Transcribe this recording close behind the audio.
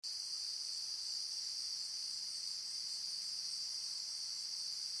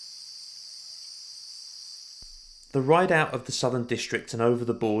The ride out of the southern district and over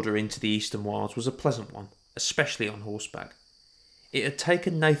the border into the eastern wilds was a pleasant one, especially on horseback. It had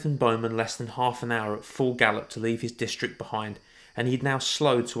taken Nathan Bowman less than half an hour at full gallop to leave his district behind, and he had now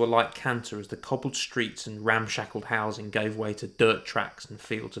slowed to a light canter as the cobbled streets and ramshackled housing gave way to dirt tracks and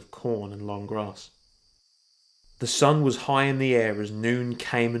fields of corn and long grass. The sun was high in the air as noon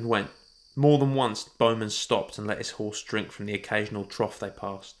came and went. More than once Bowman stopped and let his horse drink from the occasional trough they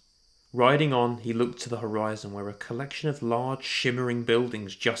passed. Riding on, he looked to the horizon where a collection of large, shimmering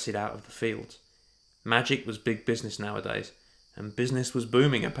buildings jutted out of the fields. Magic was big business nowadays, and business was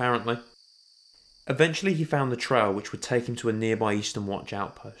booming apparently. Eventually he found the trail which would take him to a nearby Eastern Watch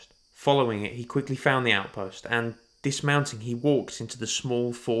outpost. Following it, he quickly found the outpost, and, dismounting, he walked into the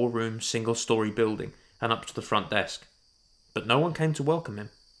small 4-room, single-storey building and up to the front desk. But no one came to welcome him.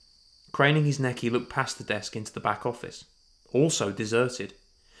 Craning his neck, he looked past the desk into the back office. Also deserted.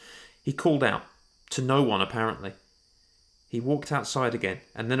 He called out, to no one apparently. He walked outside again,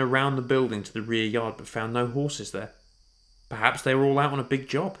 and then around the building to the rear yard, but found no horses there. Perhaps they were all out on a big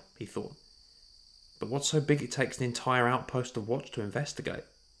job, he thought. But what's so big it takes an entire outpost of watch to investigate?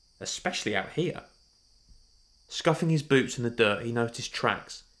 Especially out here. Scuffing his boots in the dirt, he noticed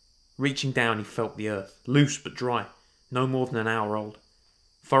tracks. Reaching down, he felt the earth, loose but dry, no more than an hour old.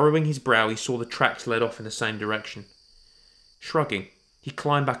 Furrowing his brow, he saw the tracks led off in the same direction. Shrugging, he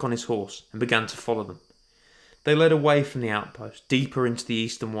climbed back on his horse and began to follow them. They led away from the outpost, deeper into the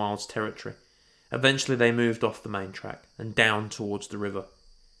Eastern Wilds territory. Eventually they moved off the main track and down towards the river.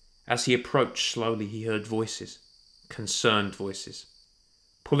 As he approached slowly, he heard voices. Concerned voices.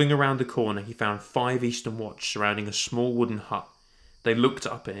 Pulling around the corner, he found 5 Eastern Watch surrounding a small wooden hut. They looked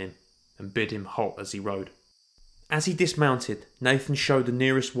up at him and bid him halt as he rode. As he dismounted, Nathan showed the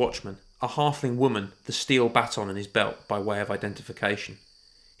nearest watchman, a halfling woman, the steel baton in his belt by way of identification.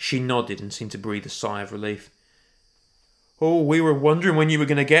 She nodded and seemed to breathe a sigh of relief. "Oh, we were wondering when you were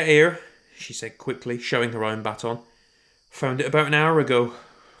going to get here," she said quickly, showing her own baton. "Found it about an hour ago.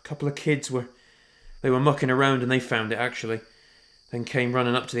 A couple of kids were mucking around and they found it actually. Then came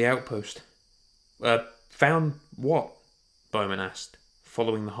running up to the outpost." Found what?" Bowman asked,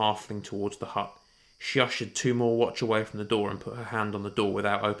 following the halfling towards the hut. She ushered 2 more watch away from the door and put her hand on the door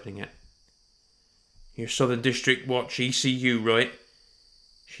without opening it. "Your Southern District Watch ECU, right?"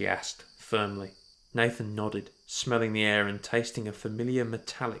 she asked, firmly. Nathan nodded, smelling the air and tasting a familiar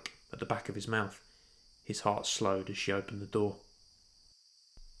metallic at the back of his mouth. His heart slowed as she opened the door.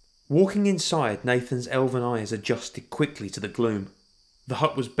 Walking inside, Nathan's elven eyes adjusted quickly to the gloom. The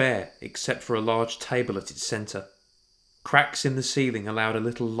hut was bare, except for a large table at its centre. Cracks in the ceiling allowed a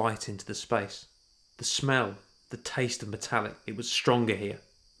little light into the space. The smell, the taste of metallic, it was stronger here,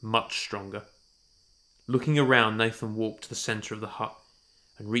 much stronger. Looking around, Nathan walked to the centre of the hut,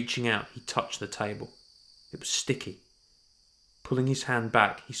 and reaching out, he touched the table. It was sticky. Pulling his hand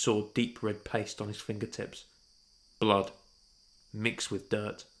back, he saw deep red paste on his fingertips. Blood, mixed with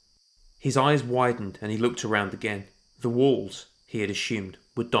dirt. His eyes widened and he looked around again. The walls, he had assumed,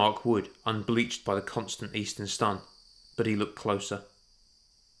 were dark wood, unbleached by the constant eastern sun, but he looked closer.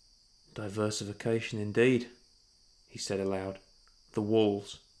 "Diversification indeed," he said aloud. The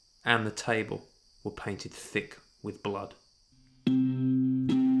walls and the table were painted thick with blood.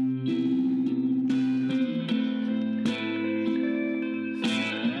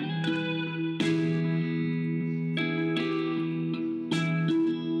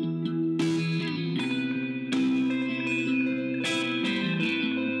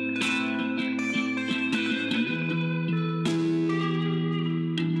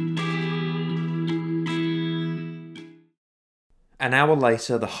 An hour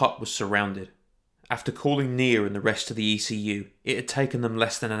later, the hut was surrounded. After calling Nia and the rest of the ECU, it had taken them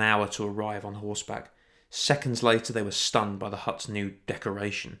less than an hour to arrive on horseback. Seconds later, they were stunned by the hut's new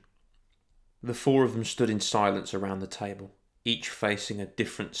decoration. The 4 of them stood in silence around the table, each facing a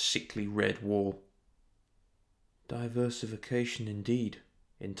different sickly red wall. "Diversification indeed,"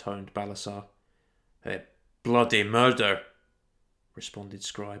 intoned Balasar. "Bloody murder," responded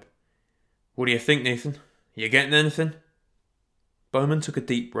Scribe. "What do you think, Nathan? You getting anything?" Bowman took a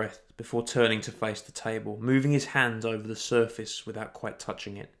deep breath before turning to face the table, moving his hands over the surface without quite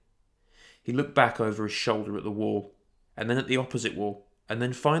touching it. He looked back over his shoulder at the wall, and then at the opposite wall, and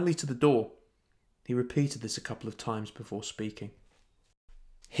then finally to the door. He repeated this a couple of times before speaking.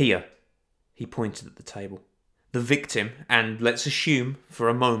 "Here," he pointed at the table. "The victim, and let's assume for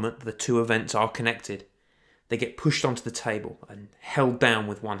a moment the 2 events are connected. They get pushed onto the table and held down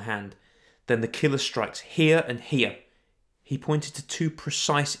with one hand. Then the killer strikes here and here." He pointed to 2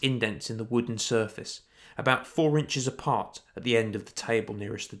 precise indents in the wooden surface, about 4 inches apart at the end of the table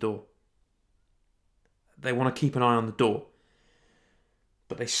nearest the door. they want to keep an eye on the door.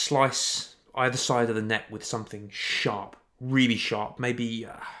 But they slice either side of the net with something sharp, really sharp, maybe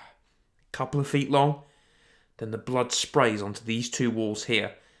a couple of feet long. Then the blood sprays onto these two walls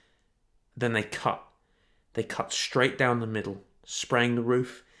here. Then they cut. They cut straight down the middle, spraying the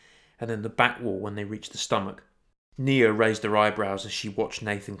roof, and then the back wall when they reach the stomach. Nia raised her eyebrows as she watched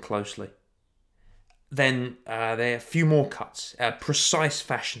Nathan closely. Then there are a few more cuts, precise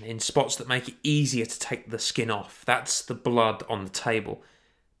fashion, in spots that make it easier to take the skin off. That's the blood on the table.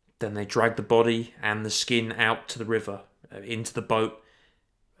 Then they drag the body and the skin out to the river, into the boat,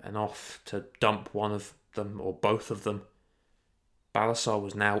 and off to dump one of them or both of them. Balasar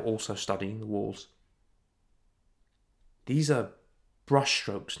was now also studying the walls. These are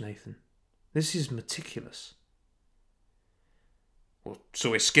brushstrokes, Nathan. This is meticulous. Well,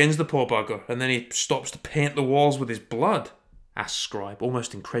 so he skins the poor bugger, and then he stops to paint the walls with his blood? Asked Scribe,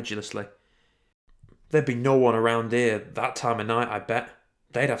 almost incredulously. There'd be no one around here that time of night, I bet.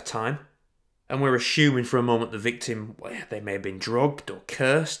 They'd have time. And we're assuming for a moment the victim, well, they may have been drugged or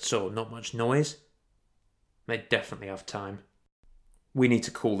cursed, so not much noise. They'd definitely have time. We need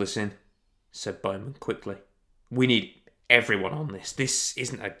to call this in, said Bowman quickly. We need everyone on this. This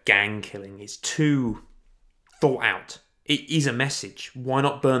isn't a gang killing. It's too thought out. It is a message. Why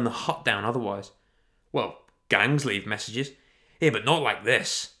not burn the hut down otherwise? Well, gangs leave messages. Yeah, but not like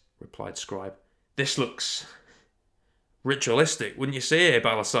this, replied Scribe. This looks ritualistic, wouldn't you say,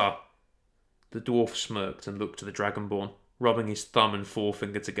 Balasar? The dwarf smirked and looked to the Dragonborn, rubbing his thumb and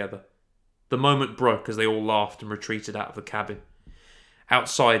forefinger together. The moment broke as they all laughed and retreated out of the cabin.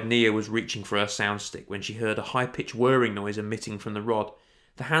 Outside, Nia was reaching for her soundstick when she heard a high-pitched whirring noise emitting from the rod.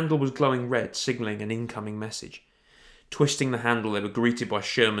 The handle was glowing red, signalling an incoming message. Twisting the handle, they were greeted by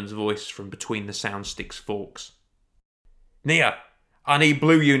Sherman's voice from between the soundstick's forks. Nia, I need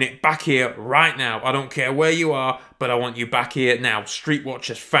Blue Unit back here right now. I don't care where you are, but I want you back here now. Streetwatch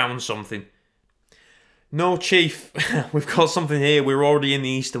has found something. No, Chief. We've got something here. We're already in the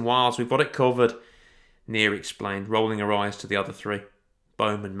Eastern Wilds. We've got it covered, Nia explained, rolling her eyes to the other three.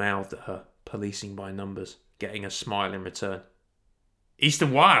 Bowman mouthed at her, policing by numbers, getting a smile in return.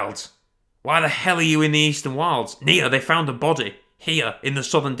 Eastern Wilds? Why the hell are you in the Eastern Wilds? Nia, they found a body. Here, in the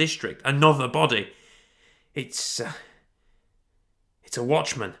Southern District. Another body. It's a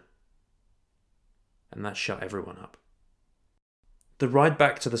watchman. And that shut everyone up. The ride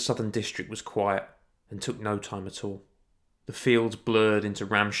back to the Southern District was quiet and took no time at all. The fields blurred into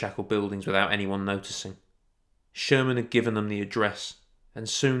ramshackle buildings without anyone noticing. Sherman had given them the address, and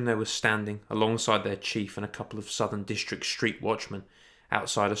soon they were standing alongside their chief and a couple of Southern District street watchmen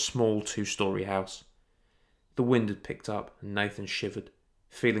outside a small 2-story house. The wind had picked up and Nathan shivered,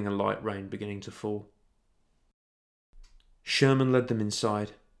 feeling a light rain beginning to fall. Sherman led them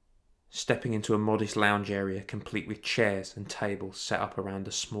inside, stepping into a modest lounge area complete with chairs and tables set up around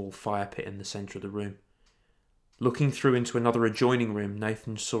a small fire pit in the centre of the room. Looking through into another adjoining room,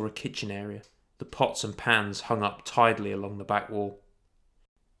 Nathan saw a kitchen area, the pots and pans hung up tidily along the back wall.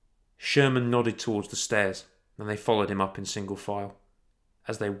 Sherman nodded towards the stairs, and they followed him up in single file.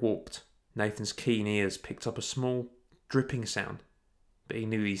 As they walked, Nathan's keen ears picked up a small dripping sound, but he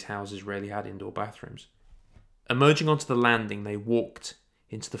knew these houses rarely had indoor bathrooms. Emerging onto the landing, they walked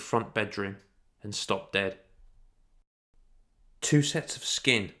into the front bedroom and stopped dead. 2 sets of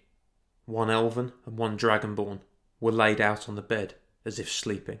skin, one elven and one dragonborn, were laid out on the bed as if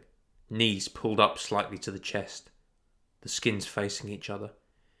sleeping, knees pulled up slightly to the chest, the skins facing each other.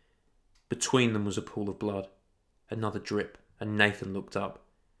 Between them was a pool of blood, another drip, and Nathan looked up.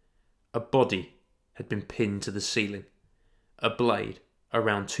 A body had been pinned to the ceiling. A blade,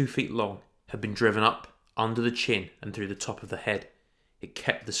 around 2 feet long, had been driven up under the chin and through the top of the head. It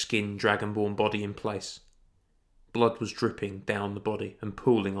kept the skinned dragonborn body in place. Blood was dripping down the body and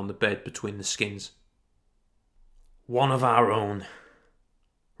pooling on the bed between the skins. One of our own.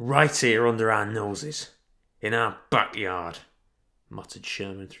 Right here under our noses. In our backyard, muttered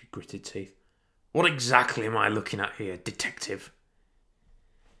Sherman through gritted teeth. What exactly am I looking at here, detective?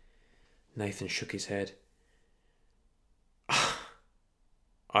 Nathan shook his head.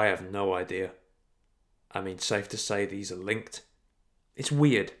 I have no idea. I mean, safe to say these are linked. It's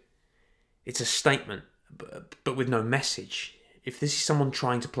weird. It's a statement, but with no message. If this is someone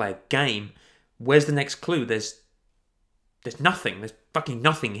trying to play a game, where's the next clue? There's nothing. There's fucking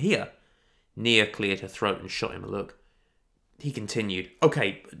nothing here. Nia cleared her throat and shot him a look. He continued.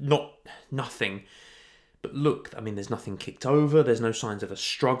 Okay, nothing. But look, I mean, there's nothing kicked over. There's no signs of a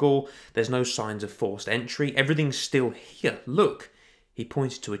struggle. There's no signs of forced entry. Everything's still here. Look. He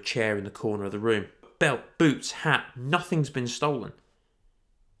pointed to a chair in the corner of the room. Belt, boots, hat. Nothing's been stolen.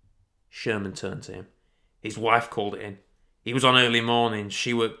 Sherman turned to him. His wife called it in. He was on early mornings,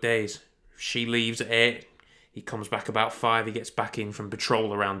 she worked days. She leaves at 8. He comes back about 5. He gets back in from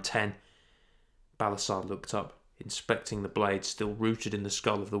patrol around 10. Balasard looked up, inspecting the blade still rooted in the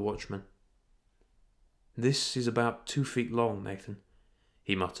skull of the watchman. "This is about 2 feet long, Nathan,"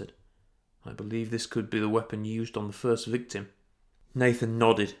 he muttered. "I believe this could be the weapon used on the first victim." Nathan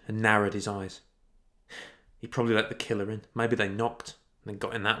nodded and narrowed his eyes. He probably let the killer in. Maybe they knocked and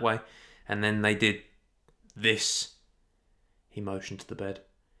got in that way. And then they did this. He motioned to the bed.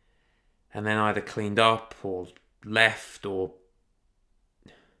 And then either cleaned up or left or...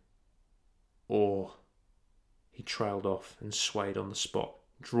 He trailed off and swayed on the spot,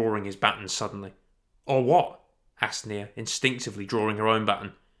 drawing his baton suddenly. "Or what?" asked Nia, instinctively drawing her own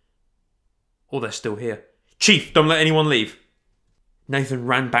baton. "Or they're still here." "Chief, don't let anyone leave." Nathan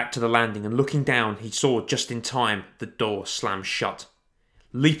ran back to the landing and looking down, he saw just in time the door slam shut.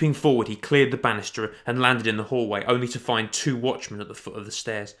 Leaping forward, he cleared the banister and landed in the hallway, only to find 2 watchmen at the foot of the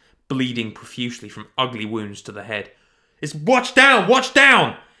stairs, bleeding profusely from ugly wounds to the head. "It's watch down! Watch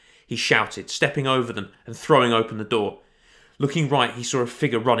down!" he shouted, stepping over them and throwing open the door. Looking right, he saw a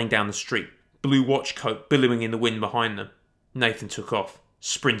figure running down the street, blue watch coat billowing in the wind behind them. Nathan took off,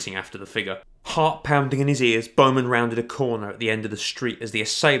 sprinting after the figure. Heart pounding in his ears, Bowman rounded a corner at the end of the street as the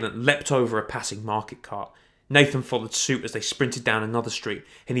assailant leapt over a passing market cart. Nathan followed suit as they sprinted down another street,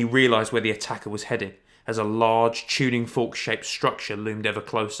 and he realised where the attacker was heading, as a large, tuning fork-shaped structure loomed ever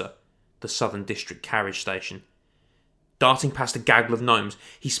closer. The Southern District carriage station. Darting past a gaggle of gnomes,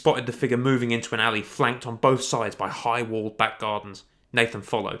 he spotted the figure moving into an alley flanked on both sides by high-walled back gardens. Nathan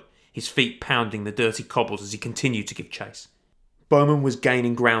followed, his feet pounding the dirty cobbles as he continued to give chase. Bowman was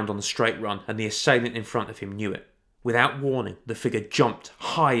gaining ground on the straight run, and the assailant in front of him knew it. Without warning, the figure jumped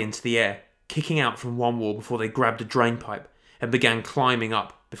high into the air, kicking out from one wall before they grabbed a drain pipe, and began climbing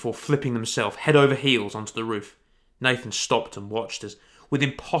up before flipping themselves head over heels onto the roof. Nathan stopped and watched as, with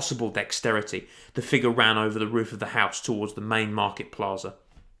impossible dexterity, the figure ran over the roof of the house towards the main market plaza.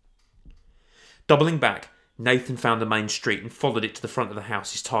 Doubling back, Nathan found the main street and followed it to the front of the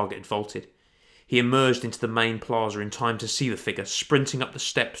house his target had vaulted. He emerged into the main plaza in time to see the figure sprinting up the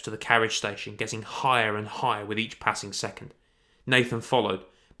steps to the carriage station, getting higher and higher with each passing second. Nathan followed,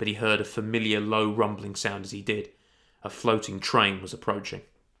 but he heard a familiar low rumbling sound as he did. A floating train was approaching.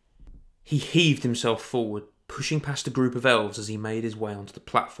 He heaved himself forward, pushing past a group of elves as he made his way onto the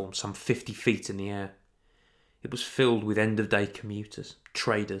platform some 50 feet in the air. It was filled with end-of-day commuters,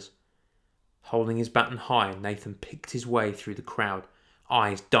 traders. Holding his baton high, Nathan picked his way through the crowd,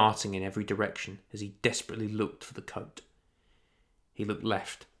 eyes darting in every direction as he desperately looked for the coat. He looked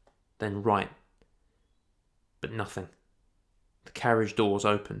left, then right, but nothing. The carriage doors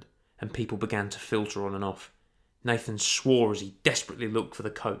opened, and people began to filter on and off. Nathan swore as he desperately looked for the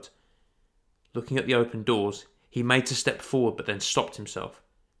coat. Looking at the open doors, he made to step forward but then stopped himself.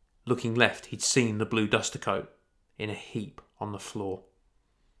 Looking left, he'd seen the blue duster coat in a heap on the floor.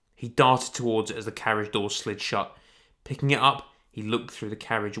 He darted towards it as the carriage doors slid shut. Picking it up, he looked through the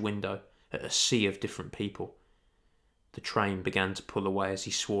carriage window at a sea of different people. The train began to pull away as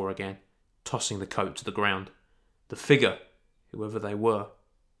he swore again, tossing the coat to the ground. The figure, whoever they were,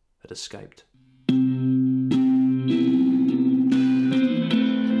 had escaped.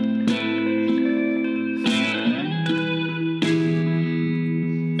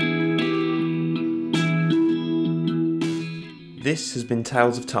 This has been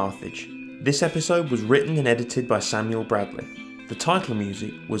Tales of Carthage. This episode was written and edited by Samuel Bradley. The title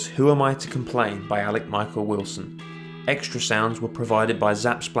music was Who Am I to Complain by Alec Michael Wilson. Extra sounds were provided by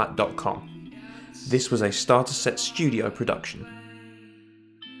Zapsplat.com. This was a Starter Set studio production.